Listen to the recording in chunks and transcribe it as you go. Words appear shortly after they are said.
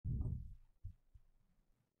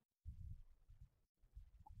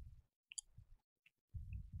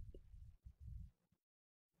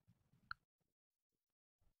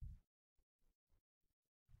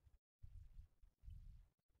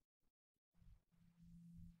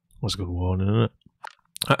Was a good warning, isn't it?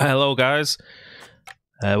 Hello, guys.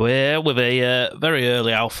 We're here with a very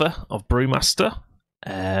early alpha of Brewmaster.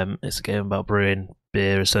 It's a game about brewing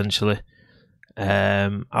beer, essentially.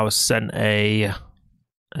 I was sent an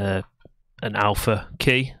alpha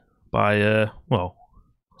key by well,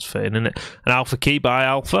 it's fitting, isn't it? An alpha key by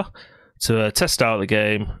Alpha to test out the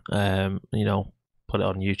game. You know, put it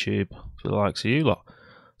on YouTube for the likes of you lot.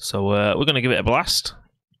 So we're going to give it a blast.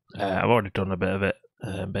 I've already done a bit of it.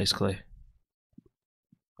 Basically,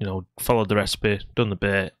 you know, followed the recipe, done the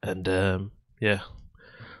bit, and yeah.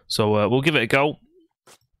 So we'll give it a go.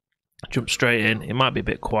 Jump straight in. It might be a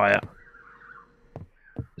bit quiet.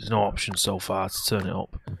 There's no option so far to turn it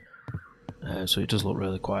up, so it does look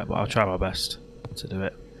really quiet. But I'll try my best to do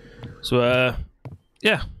it. So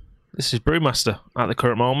yeah, this is Brewmaster at the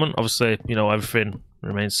current moment. Obviously, you know, everything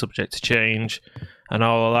remains subject to change and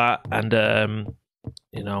all of that, and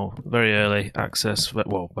you know, very early access,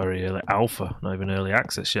 well, very early alpha, not even early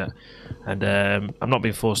access yet. And I'm not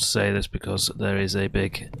being forced to say this because there is a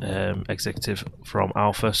big executive from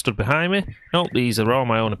Alpha stood behind me. No, these are all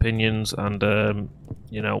my own opinions, and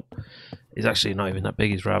you know, he's actually not even that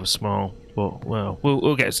big, he's rather small. But well,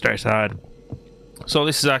 we'll get straight started. So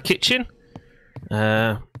this is our kitchen.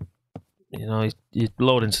 You know, you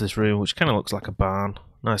load into this room, which kind of looks like a barn.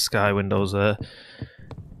 Nice sky windows there.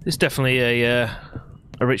 It's definitely a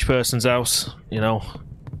rich person's house, you know,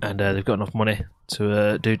 and they've got enough money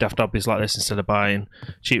to do daft hobbies like this instead of buying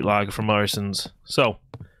cheap lager from Morrison's. So,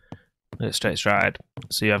 let's get straight.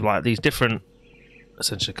 So you have like these different,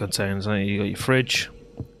 essentially, containers. You got your fridge,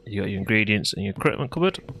 you got your ingredients and your equipment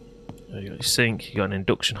cupboard. You got your sink. You got an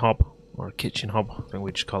induction hob or a kitchen hob. I think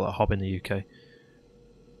we just call it a hob in the UK.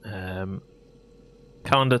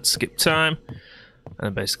 Calendar to skip time,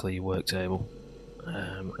 and basically your work table.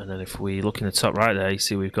 And then if we look in the top right there, you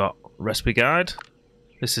see we've got recipe guide.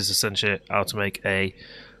 This is essentially how to make a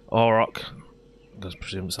Auroch. I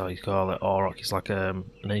presume that's how you call it. Auroch is like an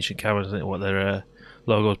ancient cow, isn't it? What their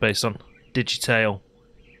logo is based on. Digitail.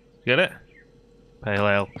 Get it? Pale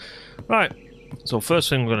ale. Right. So first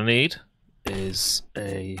thing we're going to need is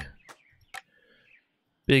a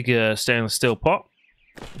big stainless steel pot.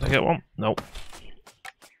 Did I get one? Nope.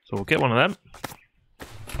 So we'll get one of them.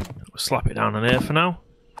 We'll slap it down in here for now.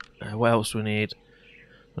 What else do we need?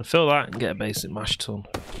 I'll fill that and get a basic mash tun,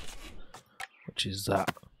 which is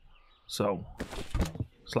that. So,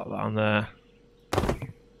 slap that on there.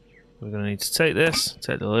 We're going to need to take this,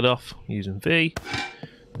 take the lid off using V,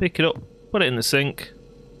 pick it up, put it in the sink,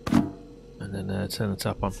 and then turn the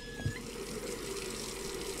tap on.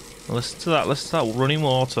 Now listen to that, listen to that running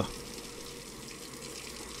water.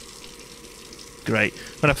 Great.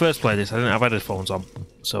 When I first played this, I didn't have headphones on,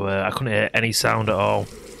 so I couldn't hear any sound at all.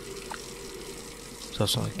 So I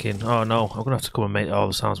was thinking, oh no, I'm gonna have to come and make all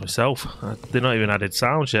the sounds myself. They're not even added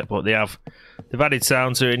sounds yet, but they've added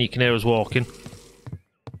sounds here, and you can hear us walking.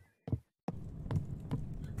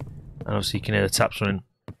 And obviously you can hear the taps running.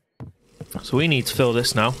 So we need to fill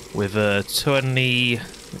this now with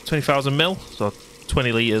 20,000 mil, so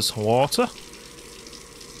 20 litres of water.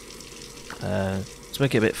 To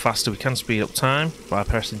make it a bit faster, we can speed up time by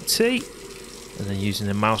pressing T and then using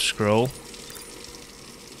the mouse scroll.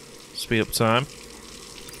 Speed up time.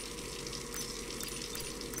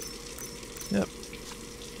 Yep.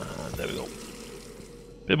 And there we go.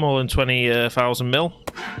 Bit more than 20,000 mil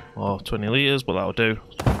or 20 litres, but that'll do.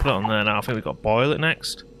 Put it on there now. I think we've got to boil it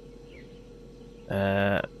next.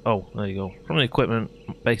 Oh, there you go. From the equipment,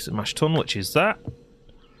 basic mash tun, which is that. Then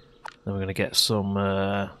we're going to get some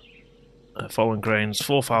following grains,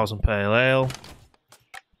 4,000 pale ale,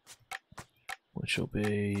 which will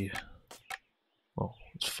be, well,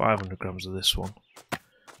 it's 500 grams of this one.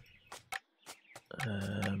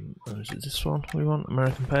 Is it this one we want?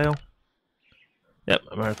 American pale? Yep,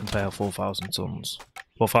 American pale, 4,000 tons.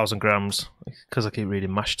 4,000 grams, because I keep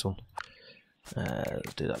reading mash tun.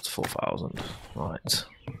 Do that to 4,000. Right.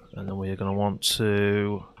 And then we're going to want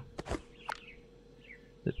to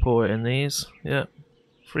pour it in these. Yep.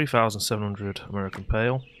 3,700 American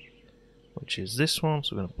pale, which is this one.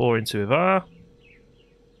 So we're going to pour into with R.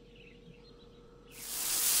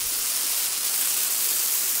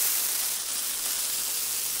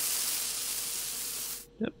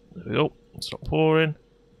 Yep, there we go. Stop pouring,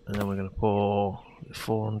 and then we're going to pour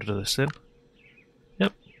 400 of this in.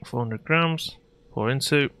 Yep, 400 grams. Pour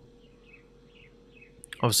into.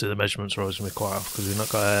 Obviously, the measurements are always going to be quite off because we've not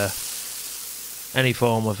got any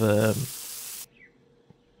form of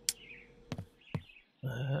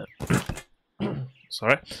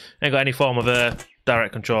sorry, ain't got any form of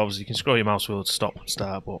direct control. Obviously, you can scroll your mouse wheel to stop and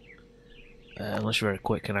start, but unless you're very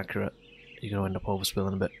quick and accurate, you're going to end up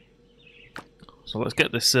overspilling a bit. So let's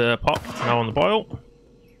get this pot now on the boil.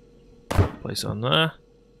 Place it on there.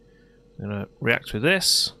 I'm going to react with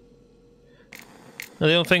this. Now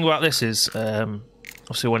the only thing about this is,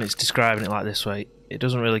 obviously when it's describing it like this way, it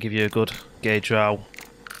doesn't really give you a good gauge how,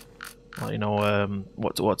 like, you know,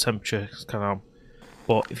 what temperature it's kind of on.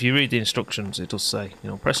 But if you read the instructions, it does say, you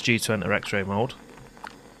know, press G to enter X-ray mode.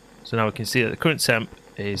 So now we can see that the current temp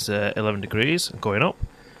is 11 degrees and going up.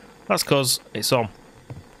 That's because it's on.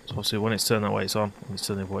 So obviously when it's turned that way it's on, when it's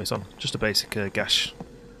turned the other way it's on. Just a basic gas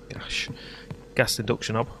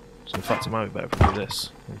induction knob. So in fact it might be better if we do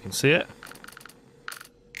this. You can see it.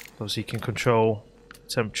 Obviously you can control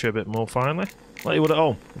temperature a bit more finely, like you would at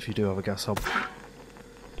home if you do have a gas hob.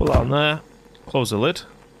 Put that on there, close the lid,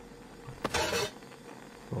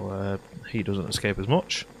 so heat doesn't escape as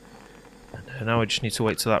much. And now we just need to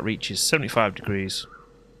wait till that reaches 75 degrees,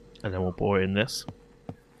 and then we'll pour in this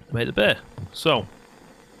to make the beer. So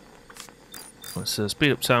let's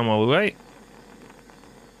speed up time while we wait.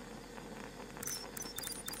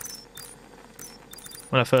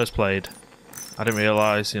 When I first played, I didn't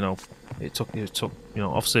realise, you know, it took, you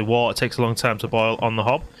know, obviously water takes a long time to boil on the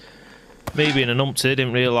hob. Me being a numpty,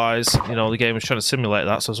 didn't realise, you know, the game was trying to simulate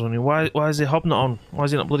that, so I was wondering, why is the hob not on? Why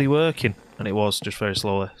is it not bloody working? And it was, just very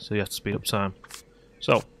slowly, so you have to speed up time.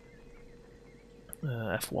 So,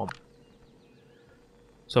 F1.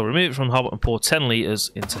 So remove it from the hob and pour 10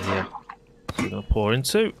 litres into here. So we're going to pour in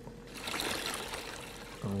 2.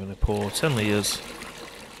 And we're going to pour 10 litres.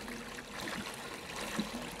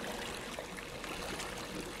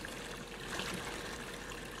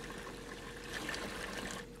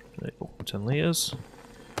 There you go, 10 litres.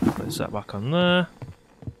 Place that back on there.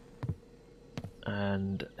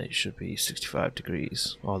 And it should be 65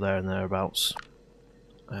 degrees, or there and thereabouts.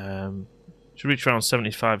 Should reach around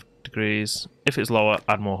 75 degrees. If it's lower,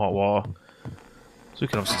 add more hot water. So we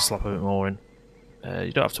can obviously slap a bit more in.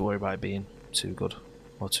 You don't have to worry about it being too good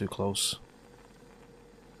or too close,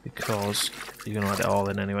 because you're going to add it all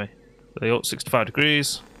in anyway. There you go, 65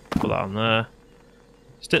 degrees. Put that on there.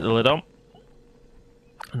 Stick the lid on.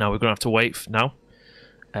 Now we're going to have to wait now.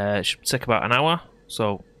 It should take about an hour.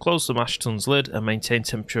 So close the mash tun's lid and maintain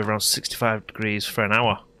temperature around 65 degrees for an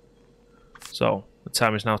hour. So the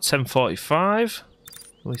time is now 10:45.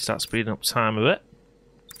 We start speeding up time a bit.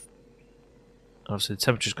 Obviously the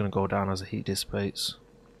temperature is going to go down as the heat dissipates,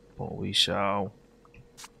 but we shall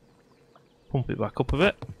pump it back up a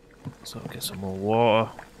bit. So get some more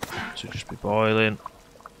water. Should just be boiling.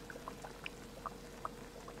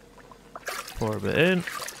 Pour a bit in.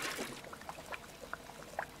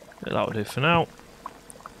 Yeah, that'll do for now.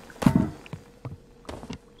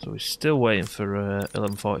 So we're still waiting for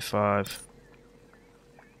 11:45.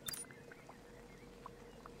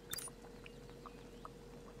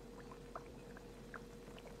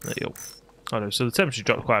 There you go. Oh, so the temperature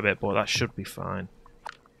dropped quite a bit, but that should be fine.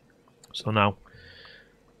 So now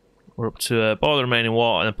we're up to boil the remaining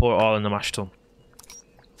water and then pour it all in the mash tun.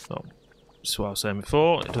 So this is what I was saying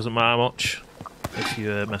before. It doesn't matter much if you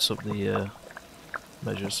mess up the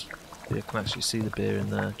measures. You can actually see the beer in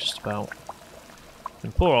there just about.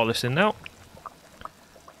 And pour all this in now,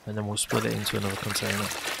 and then we'll split it into another container.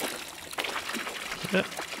 Yep.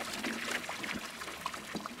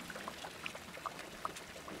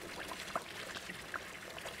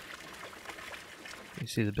 You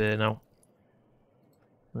see the beer now.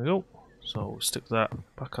 There we go. So we'll stick that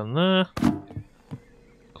back on there.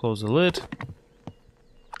 Close the lid.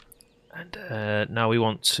 And now we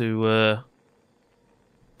want to...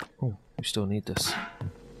 oh, we still need this.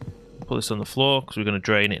 Put this on the floor because we're going to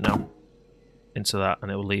drain it now into that,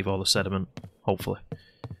 and it will leave all the sediment, hopefully.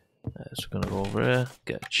 So we're going to go over here,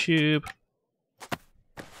 get a tube.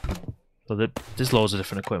 So there's loads of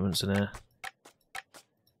different equipments in here,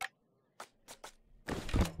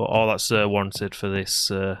 but all that's warranted for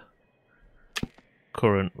this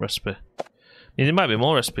current recipe. I mean, there might be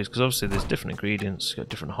more recipes because obviously there's different ingredients. You've got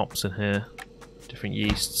different hops in here, different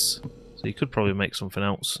yeasts, so you could probably make something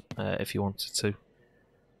else if you wanted to.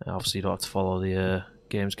 Obviously you don't have to follow the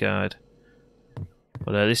games guide,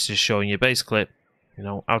 but this is just showing you basically, you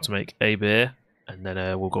know, how to make a beer, and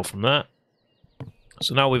then we'll go from there.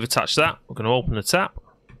 So now we've attached that, we're going to open the tap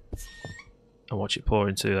and watch it pour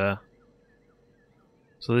into there.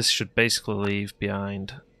 So this should basically leave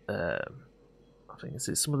behind, I think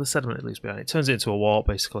it's some of the sediment it leaves behind. It turns it into a wort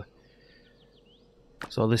basically.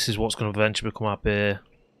 So this is what's going to eventually become our beer.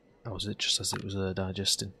 That was it, just as it was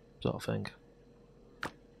digesting, sort of thing.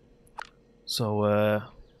 So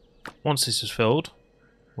once this is filled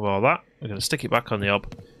with all that, we're going to stick it back on the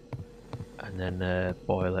hob and then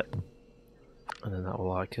boil it, and then that will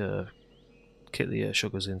like kick the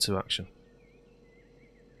sugars into action.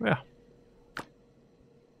 Yeah.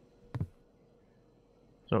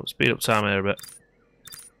 So speed up time here a bit.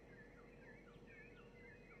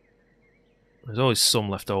 There's always some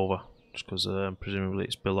left over, just because presumably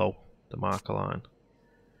it's below the marker line.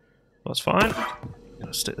 That's fine. I'm going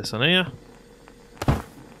to stick this on here.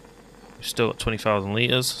 We've still got 20,000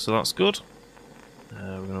 litres, so that's good.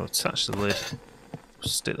 We're going to attach the lid.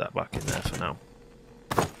 Stick that back in there for now.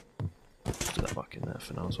 Stick that back in there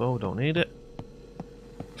for now as well, we don't need it.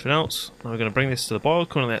 Nothing else. Now we're going to bring this to the boil,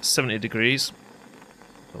 currently at 70 degrees.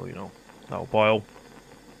 So, you know, that'll boil.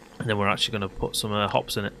 And then we're actually going to put some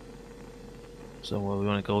hops in it. So we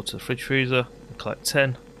want to go to the fridge freezer and collect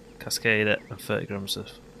 10 Cascade and 30 grams of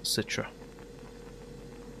Citra.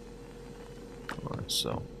 Alright,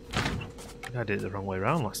 so I did it the wrong way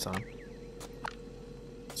around last time.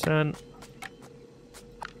 10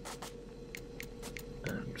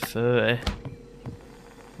 and 30. Right,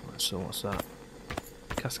 so what's that?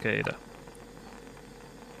 Cascader.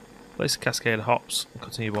 Place the Cascader hops and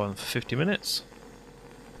continue boiling for 50 minutes.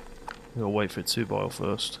 We'll wait for it to boil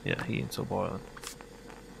first. Yeah, heat until boiling.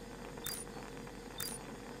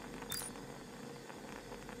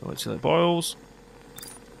 Wait till it boils.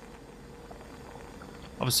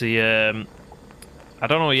 Obviously, I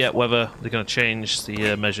don't know yet whether they're going to change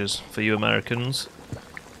the measures for you Americans.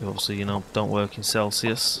 You obviously, you know, don't work in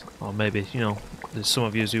Celsius, or maybe, you know, there's some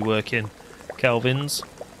of you who work in Kelvins.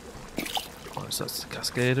 Right, so that's the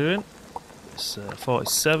Cascader in. It's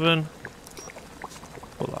 47.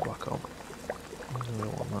 Put that back on. I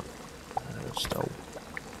don't want that. Stove.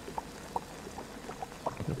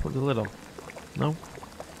 Can I put the lid on? No?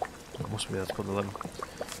 I must be able to put the lid on.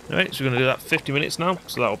 Alright, so we're going to do that for 50 minutes now.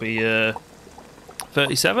 So that'll be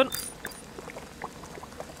 37.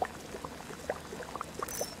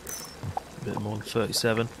 A bit more than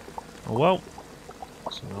 37. Oh well.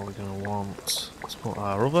 So now we're going to want to put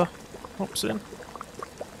our other hops in.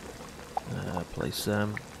 Place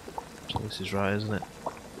them. So this is right, isn't it?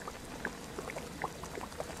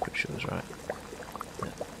 Pretty sure it's right.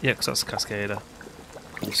 Yeah, because that's the Cascader.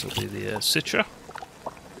 This will be the Citra.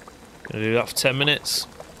 Gonna do that for 10 minutes.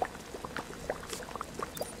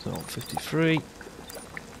 So 53.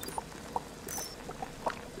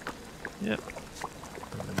 Yep.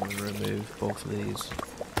 And then we'll remove both of these.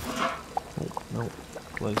 Oh, no,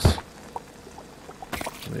 place.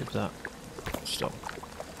 Remove that. Stop.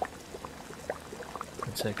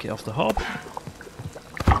 And take it off the hob.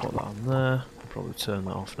 Put that on there. Probably turn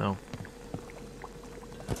that off now.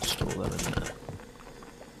 Store them in there.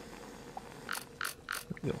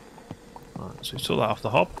 There we go. Right, so we took that off the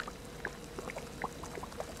hob.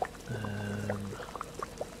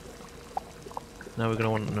 Now we're going to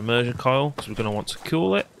want an immersion coil because we're going to want to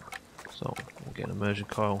cool it. So we'll get an immersion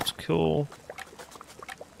coil to cool.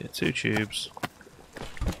 Get 2 tubes.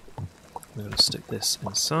 We're going to stick this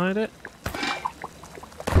inside it.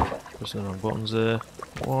 Press the wrong buttons there.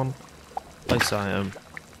 1. Place item.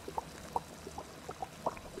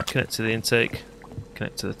 Connect to the intake.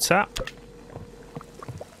 Connect to the tap.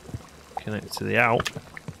 Connect to the out.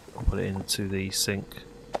 Put it into the sink.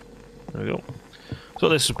 There we go. So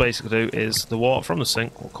what this will basically do is the water from the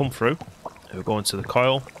sink will come through. It will go into the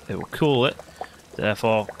coil. It will cool it.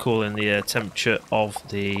 Therefore cooling the temperature of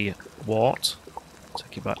the wort.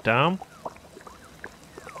 Take it back down.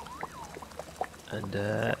 And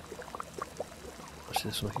actually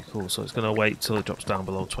this will make it cool. So it's going to wait till it drops down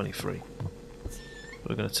below 23.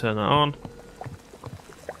 We're going to turn that on.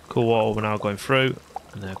 Cool water we're now going through.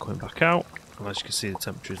 And they're coming back out. And as you can see, the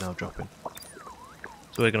temperature is now dropping.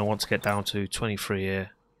 So we're going to want to get down to 23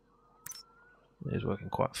 here. It is working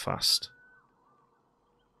quite fast.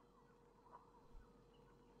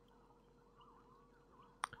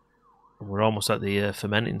 And we're almost at the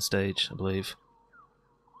fermenting stage, I believe.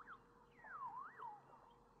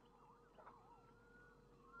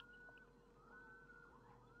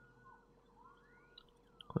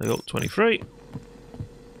 There you go, 23.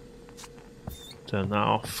 Turn that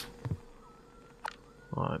off.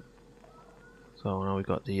 Right. So now we've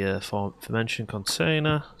got the fermentation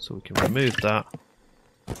container, so we can remove that.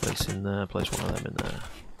 Place in there, place one of them in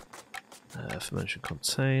there. Fermentation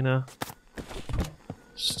container.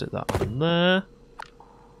 Stick that on there.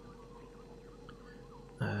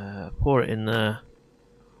 Pour it in there.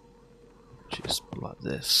 Just like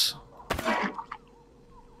this.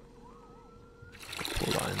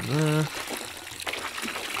 Pour that in there.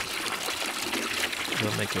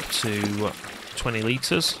 We'll make it up to 20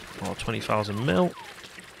 litres or 20,000 mil.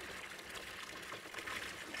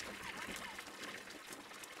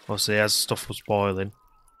 Obviously, as stuff was boiling,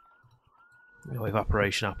 you know,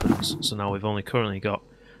 evaporation happens. So now we've only currently got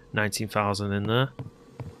 19,000 in there.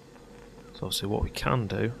 So obviously what we can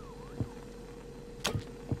do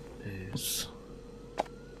is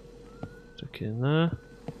stick it in there.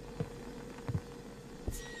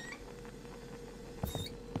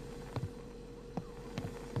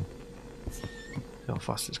 See how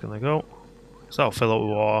fast it's going to go. So I'll fill it with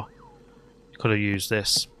water. You could have used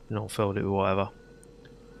this, you know, filled it with whatever.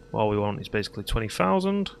 All we want is basically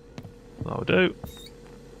 20,000. That'll do.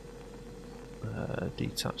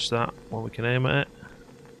 Detach that while we can aim at it.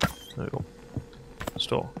 There we go.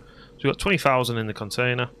 Store. So we've got 20,000 in the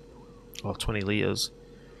container, or 20 litres.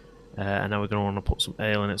 And now we're going to want to put some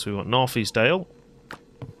ale in it. So we've got Northeast Ale,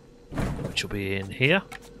 which will be in here.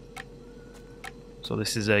 So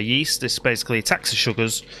this is a yeast. This basically attacks the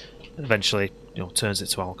sugars and eventually, you know, turns it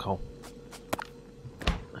to alcohol.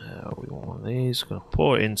 We want one of these. We're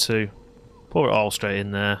going to pour it all straight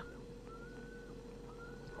in there.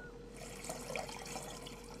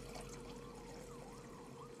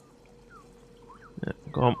 Yeah,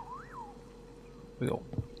 go on. There we go.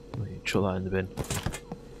 Chuck that in the bin.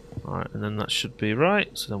 Alright, and then that should be right.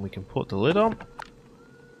 So then we can put the lid on.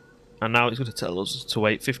 And now it's going to tell us to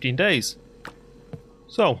wait 15 days.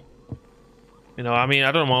 So, you know, I mean,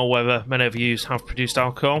 I don't know whether many of you have produced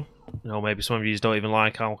alcohol. You know, maybe some of you don't even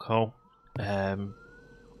like alcohol.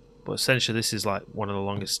 But essentially this is like one of the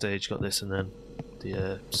longest stages. Got this and then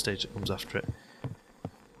the stage that comes after it.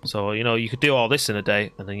 So, you know, you could do all this in a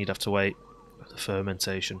day and then you'd have to wait for the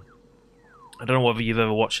fermentation. I don't know whether you've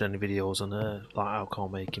ever watched any videos on like alcohol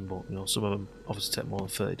making, but, you know, some of them obviously take more than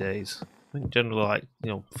 30 days. I think generally like,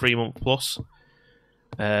 you know, 3 months plus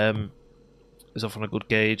is often a good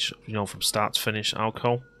gauge, you know, from start to finish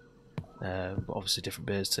alcohol. But obviously different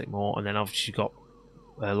beers take more, and then obviously you've got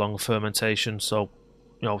longer fermentation. So,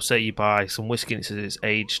 you know, say you buy some whiskey and it says it's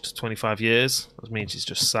aged 25 years, that means it's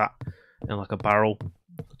just sat in like a barrel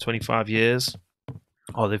for 25 years,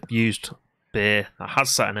 or they've used beer that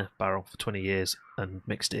has sat in a barrel for 20 years and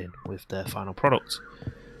mixed it in with their final product.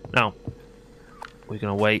 Now, we're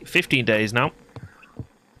going to wait 15 days now.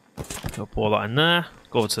 Go pour that in there,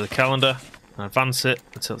 go over to the calendar and advance it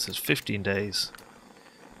until it says 15 days.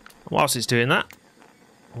 And whilst it's doing that,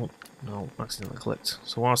 oh no, accidentally clicked.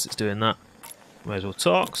 So whilst it's doing that, may as well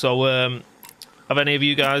talk. So, have any of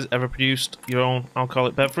you guys ever produced your own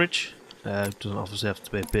alcoholic beverage? It doesn't obviously have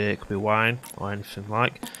to be beer, it could be wine or anything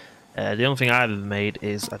like. The only thing I've ever made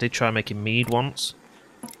is I did try making mead once,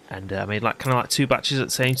 and I made like kind of like 2 batches at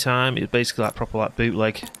the same time. It was basically like proper like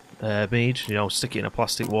bootleg mead. You know, stick it in a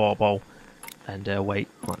plastic water bowl and wait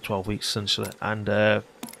like 12 weeks essentially. And I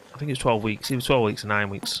think it was 12 weeks. It was 12 weeks and 9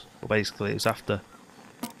 weeks. But basically, it was after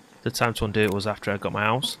the time to undo it was after I got my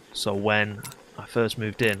house. So when I first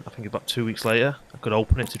moved in, I think about 2 weeks later, I could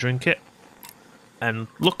open it to drink it. And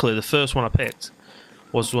luckily, the first one I picked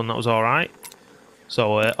was one that was all right.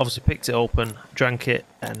 So obviously picked it open, drank it,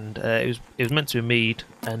 and it was meant to be mead,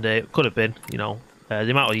 and it could have been, you know, the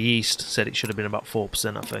amount of yeast said it should have been about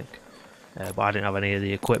 4%, I think, but I didn't have any of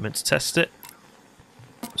the equipment to test it.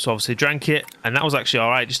 So obviously drank it, and that was actually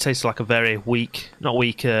all right. It just tasted like a very weak, not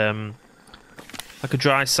weak, like a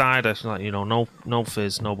dry cider, like, you know, no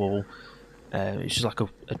fizz, no bubble. It's just like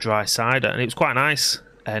a dry cider, and it was quite nice.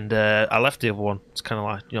 And I left the other one to kind of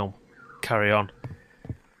like, you know, carry on.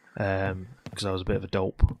 Because I was a bit of a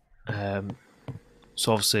dope.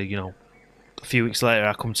 So obviously, you know, a few weeks later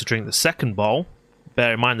I come to drink the second bottle.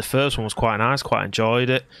 Bear in mind the first one was quite nice, quite enjoyed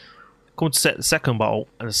it. Come to set the second bottle,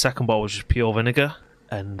 and the second bottle was just pure vinegar.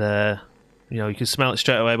 And, you know, you could smell it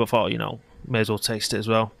straight away, but I thought, you know, may as well taste it as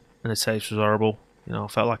well. And the taste was horrible. You know, I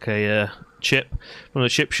felt like a chip from the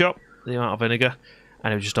chip shop, the amount of vinegar.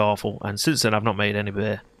 And it was just awful. And since then I've not made any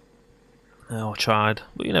beer. Or tried,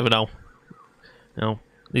 but you never know. You know,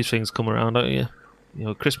 these things come around, don't you? You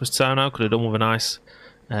know, Christmas time now, could have done with a nice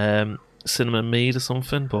cinnamon mead or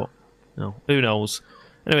something, but, you know, who knows.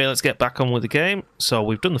 Anyway, let's get back on with the game. So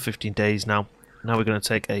we've done the 15 days now. Now we're going to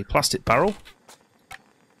take a plastic barrel.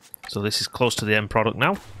 So this is close to the end product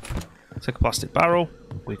now. Take a plastic barrel.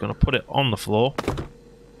 We're going to put it on the floor.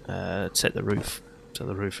 Take the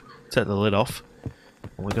lid off.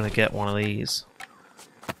 And we're going to get one of these.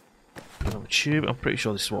 A tube. I'm pretty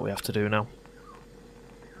sure this is what we have to do now.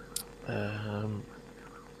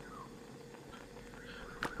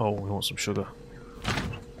 Oh, we want some sugar.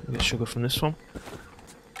 We get sugar from this one.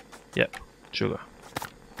 Yep, sugar.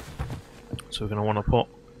 So we're going to want to put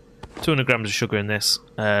 200 grams of sugar in this.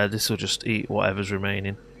 This will just eat whatever's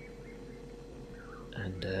remaining.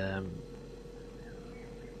 And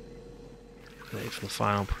ready for the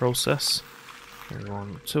final process. We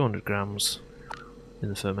want 200 grams in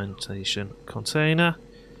the fermentation container,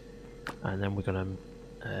 and then we're going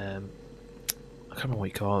to I can't remember what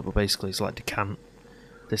you call it, but basically it's like decant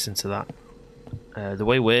this into that. The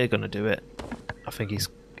way we're going to do it, I think it's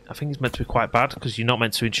meant to be quite bad, because you're not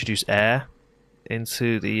meant to introduce air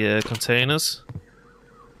into the containers.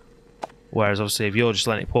 Whereas obviously if you're just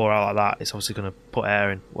letting it pour out like that, it's obviously going to put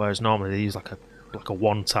air in. Whereas normally they use like a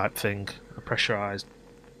one type thing, a pressurized.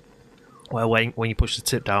 Where when you push the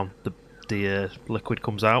tip down, the liquid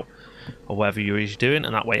comes out, or whatever you're usually doing,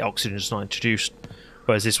 and that way oxygen is not introduced.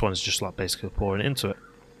 Whereas this one's just like basically pouring it into it.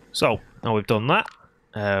 So now we've done that,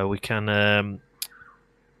 we can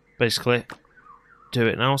basically do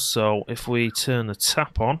it now. So if we turn the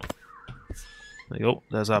tap on, there you go,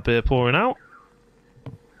 there's our beer pouring out.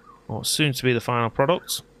 What's soon to be the final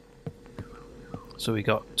product. So we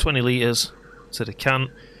got 20 litres to the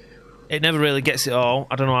can. It never really gets it all.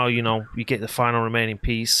 I don't know how you get the final remaining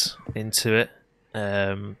piece into it,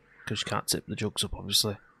 because you can't tip the jugs up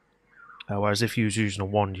obviously. Whereas if you was using a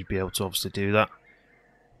wand, you'd be able to obviously do that.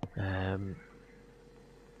 But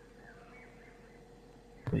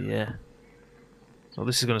yeah, so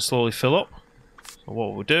this is going to slowly fill up. So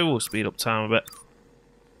what we'll do, we'll speed up time a bit.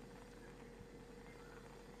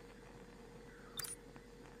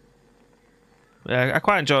 Yeah, I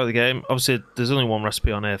quite enjoy the game. Obviously, there's only one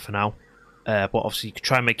recipe on here for now, but obviously you can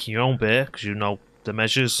try making your own beer because you know the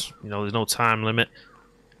measures. You know, there's no time limit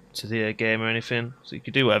to the game or anything, so you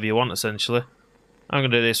can do whatever you want essentially. I'm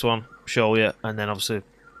gonna do this one, show you, and then obviously,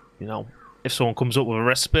 you know, if someone comes up with a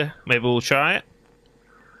recipe, maybe we'll try it.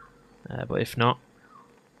 But if not,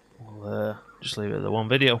 we'll just leave it at the one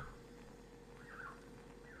video.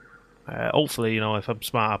 Hopefully, you know, if I'm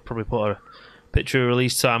smart, I'll probably put a picture of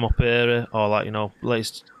release time up here, or like, you know,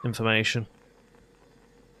 latest information.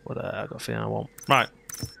 But I got a feeling I won't. Right.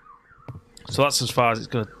 So that's as far as it's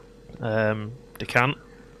going to decant.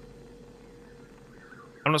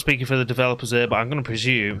 I'm not speaking for the developers here, but I'm going to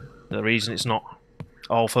presume the reason it's not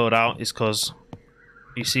all filled out is because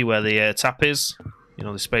you see where the tap is. You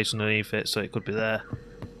know, the space underneath it, so it could be there.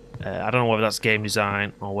 I don't know whether that's game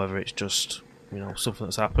design or whether it's just, you know, something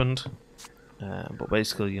that's happened. But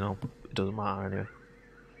basically, you know, it doesn't matter anyway.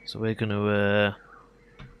 So we're going to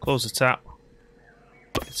close the tap,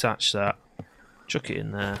 attach that, chuck it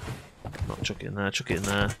in there. Not chuck it in there, chuck it in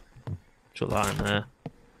there. Chuck that in there.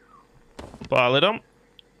 Put our lid on.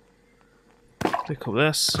 Pick up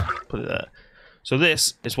this, put it there. So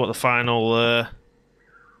this is what the final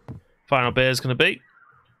beer is going to be.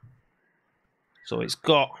 So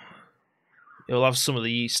it'll have some of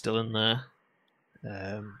the yeast still in there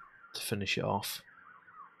to finish it off,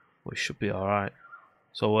 which should be alright.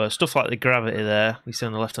 So stuff like the gravity there, we see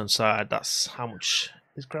on the left hand side, that's how much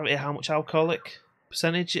is gravity, how much alcoholic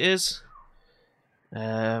percentage it is.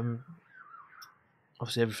 Obviously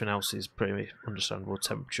everything else is pretty understandable,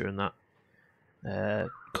 temperature and that.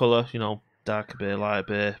 Colour, you know, darker beer, lighter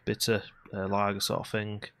beer, bitter, lager sort of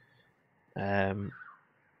thing.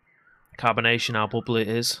 Carbonation, how bubbly it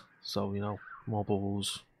is, so, you know, more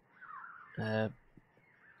bubbles.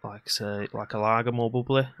 Like say, like a lager, more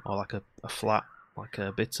bubbly, or like a flat, like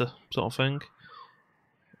a bitter sort of thing.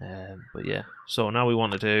 But yeah, so now we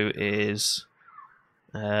want to do is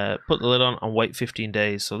put the lid on and wait 15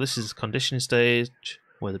 days. So this is the conditioning stage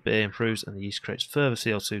where the beer improves and the yeast creates further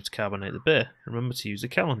CO2 to carbonate the beer. Remember to use the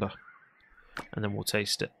calendar, and then we'll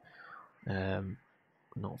taste it.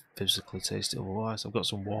 Not physically taste it otherwise. I've got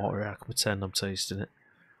some water here, I can pretend I'm tasting it.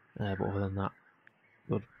 But other than that,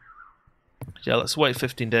 good. Yeah, let's wait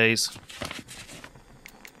 15 days.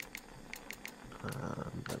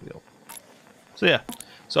 There we go. So yeah,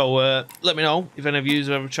 so let me know if any of you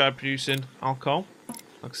have ever tried producing alcohol.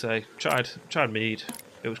 Like I say, tried mead.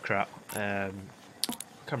 It was crap. I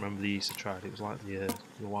can't remember the yeast I tried. It was like the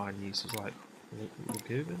wine yeast. It was like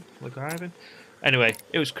Lagavulin. Anyway,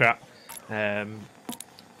 it was crap.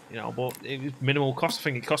 You know, but it was minimal cost. I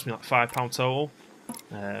think it cost me like £5 total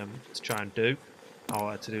to try and do. All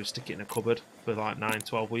I had to do was stick it in a cupboard for like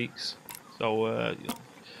 9-12 weeks. So you know,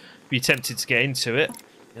 if you're tempted to get into it,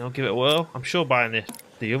 you know, give it a whirl. I'm sure buying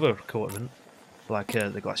the other equipment, like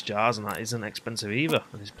the glass jars and that, isn't expensive either.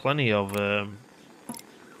 And there's plenty of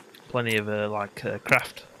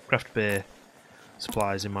craft beer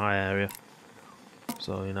supplies in my area.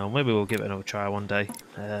 So, you know, maybe we'll give it another try one day.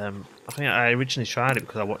 I think I originally tried it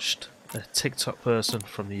because I watched a TikTok person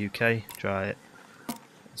from the UK try it.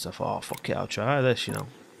 So I thought, oh, fuck it, I'll try this, you know.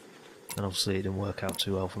 And obviously it didn't work out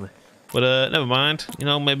too well for me. But never mind, you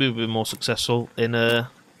know, maybe we'll be more successful in a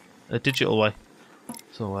digital way.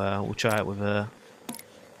 So we'll try it with our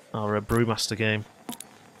Brewmaster game.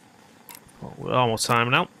 Well, we're almost time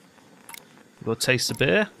now. We'll go taste the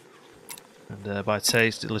beer. And by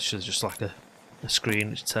taste, it literally is just like a screen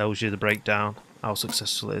which tells you the breakdown how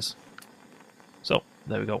successful it is. So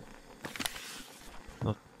there we go.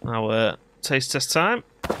 Now taste test time.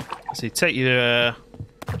 So you take your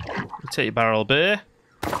barrel of beer,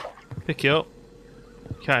 pick it up.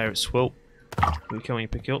 You can't hear it swill. You can when you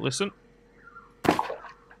pick it up. Listen.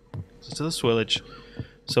 So to the swillage.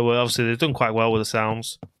 So obviously they've done quite well with the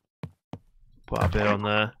sounds. Put our beer on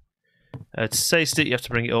there. To taste it, you have to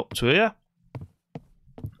bring it up to here.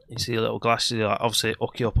 You see a little glass. You like, obviously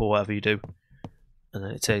hook it up or whatever you do, and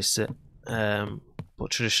then it tastes it. But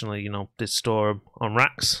traditionally, they'd store them on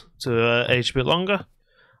racks to age a bit longer.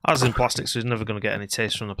 As in plastic, so you're never going to get any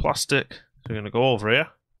taste from the plastic. So we're going to go over here,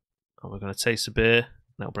 and we're going to taste the beer,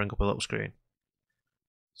 and it'll bring up a little screen.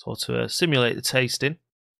 So to simulate the tasting,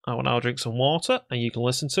 I will now drink some water, and you can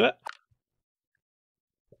listen to it.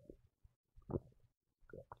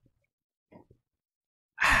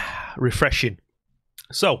 Refreshing.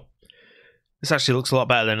 So, this actually looks a lot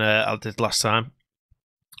better than I did last time.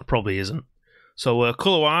 Probably isn't. So,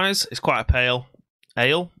 colour-wise, it's quite a pale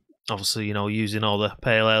ale. Obviously, using all the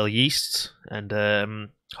pale ale yeasts and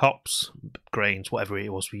hops, grains, whatever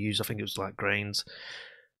it was we used. I think it was like grains.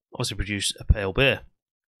 Obviously, produce a pale beer.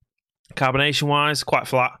 Carbonation-wise, quite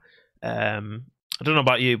flat. I don't know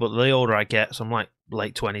about you, but the older I get, so I'm like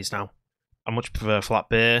late 20s now, I much prefer flat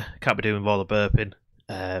beer. Can't be doing all the burping.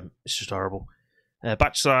 It's just horrible.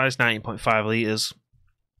 Batch size 19.5 litres.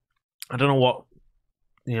 I don't know what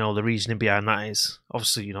the reasoning behind that is.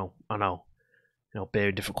 Obviously, I know beer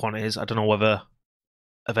in different quantities. I don't know whether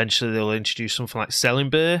eventually they'll introduce something like selling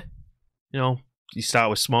beer. You start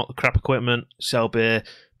with small crap equipment, sell beer,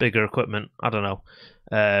 bigger equipment. I don't know.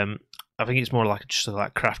 I think it's more like just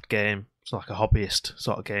a craft game. It's like a hobbyist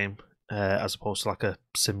sort of game, as opposed to like a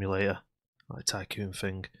simulator, like tycoon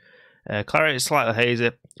thing. Clarity is slightly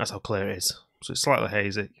hazy. That's how clear it is. So it's slightly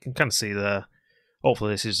hazy. You can kind of see there.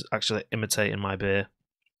 Hopefully this is actually imitating my beer,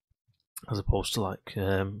 as opposed to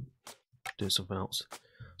doing something else.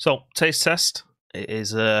 So taste test. It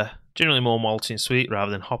is generally more malty and sweet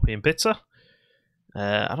rather than hoppy and bitter.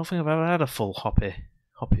 I don't think I've ever had a full hoppy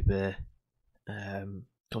beer.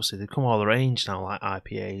 Obviously they come all the range now, like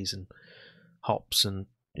IPAs and hops and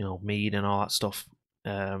mead and all that stuff.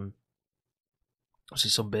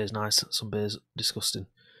 Obviously some beer's nice, some beer's disgusting.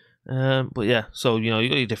 But yeah, so you got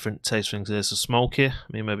your different taste things there. So smoky. I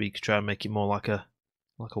mean, maybe you could try and make it more like a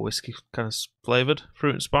whiskey kind of flavoured,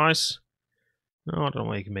 fruit and spice. No, I don't know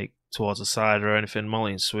what you can make towards a cider or anything.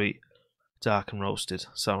 Malty and sweet, dark and roasted,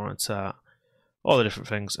 sour and tart, all the different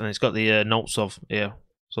things. And it's got the notes of here.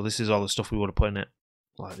 So this is all the stuff we would have put in it,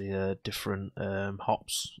 like the different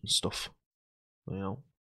hops and stuff.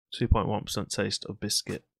 2.1% taste of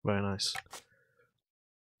biscuit, very nice.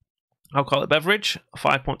 Alcoholic beverage,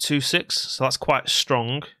 5.26, so that's quite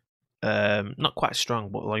strong. Not quite strong,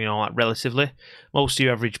 but like relatively. Most of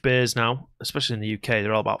your average beers now, especially in the UK,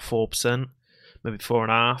 they're all about 4%, maybe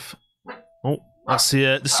 4.5%. Oh, I see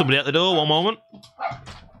there's somebody at the door. One moment.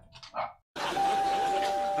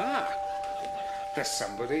 There's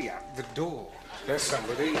somebody at the door. There's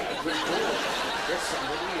somebody at the door. There's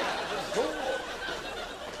somebody at the door.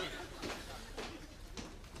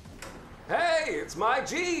 Hey, it's my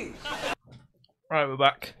G. Right, we're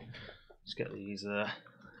back. Let's get these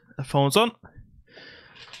headphones on.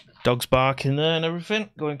 Dog's barking there and everything,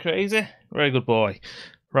 going crazy. Very good boy.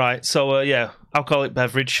 Right, so yeah, alcoholic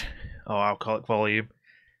beverage or alcoholic volume,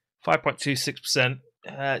 5.26%.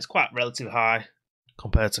 It's quite relatively high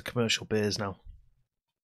compared to commercial beers now.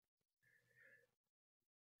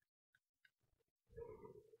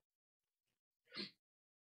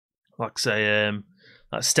 Like I say,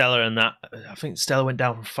 like Stella and that, I think Stella went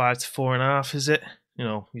down from 5 to 4.5, is it?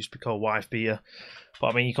 Used to be called wife beer. But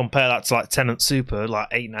I mean, you compare that to like Tennant Super, like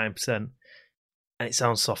 8-9%, and it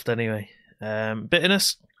sounds soft anyway.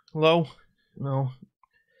 Bitterness, low.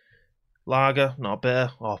 Lager, not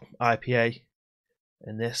bitter, or IPA.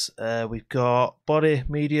 In this, we've got body,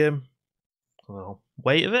 medium.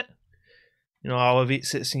 Weight of it. How heavy it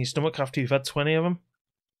sits in your stomach after you've had 20 of them.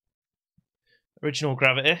 Original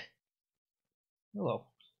gravity. Hello.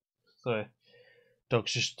 Sorry.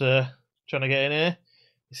 Dog's just trying to get in here.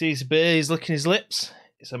 He sees a beer, he's licking his lips.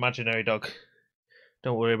 It's an imaginary dog.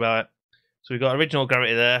 Don't worry about it. So we've got original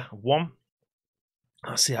gravity there, 1.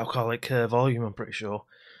 That's the alcoholic volume, I'm pretty sure.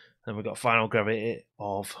 Then we've got final gravity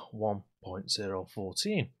of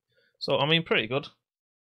 1.014. So, I mean, pretty good.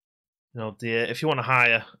 If you want a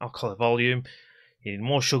higher alcoholic volume, you need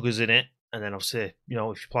more sugars in it. And then obviously, if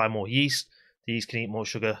you apply more yeast, the yeast can eat more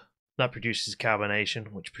sugar. That produces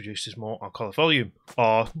carbonation, which produces more alcoholic volume.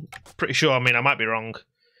 Or, pretty sure, I mean, I might be wrong.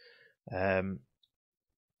 But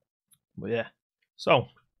yeah. So,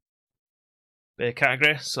 beer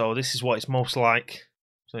category. So this is what it's most like.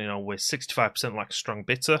 So you know, we're 65% like a strong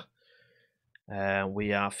bitter.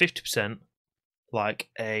 We are 50% like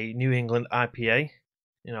a New England IPA.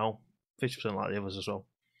 You know, 50% like the others as well.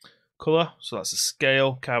 Colour, so that's the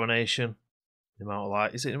scale, carbonation, the amount of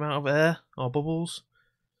light. Is it the amount of air or bubbles?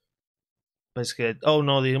 Basically, oh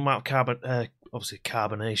no, the amount of carbon, obviously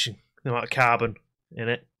carbonation, the amount of carbon in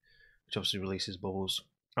it, which obviously releases bubbles.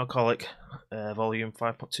 Alcoholic, volume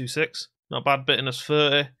 5.26, not bad. Bitterness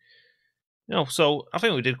 30. You know, so I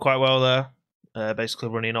think we did quite well there. Basically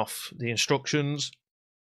running off the instructions.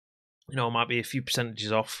 You know, it might be a few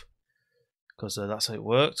percentages off because that's how it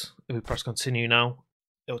worked. If we press continue now,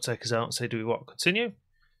 it'll take us out and say, do we want to continue?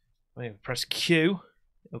 When we press Q,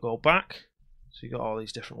 it'll go back. So you got all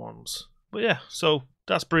these different ones. But yeah, so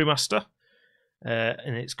that's Brewmaster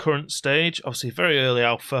in its current stage. Obviously, very early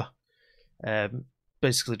alpha.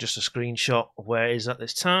 Basically, just a screenshot of where it is at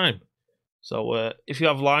this time. So if you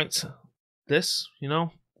have liked this, you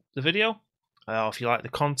know, the video, or if you like the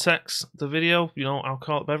context of the video, you know,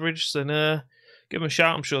 alcoholic beverage, then give them a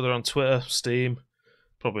shout. I'm sure they're on Twitter, Steam,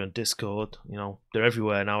 probably on Discord. You know, they're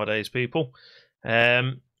everywhere nowadays, people.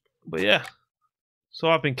 But yeah, so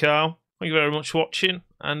I've been Carl. Thank you very much for watching,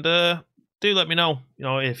 and do let me know, you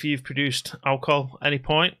know, if you've produced alcohol at any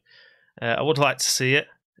point. I would like to see it.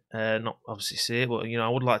 Not obviously see it, but you know, I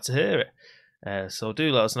would like to hear it. So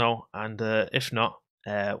do let us know, and if not,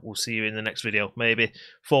 we'll see you in the next video. Maybe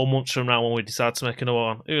 4 months from now when we decide to make another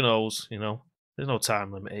one. Who knows? You know, there's no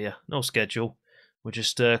time limit here, no schedule. We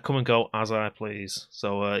just come and go as I please.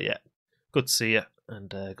 So yeah, good to see you,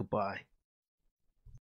 and goodbye.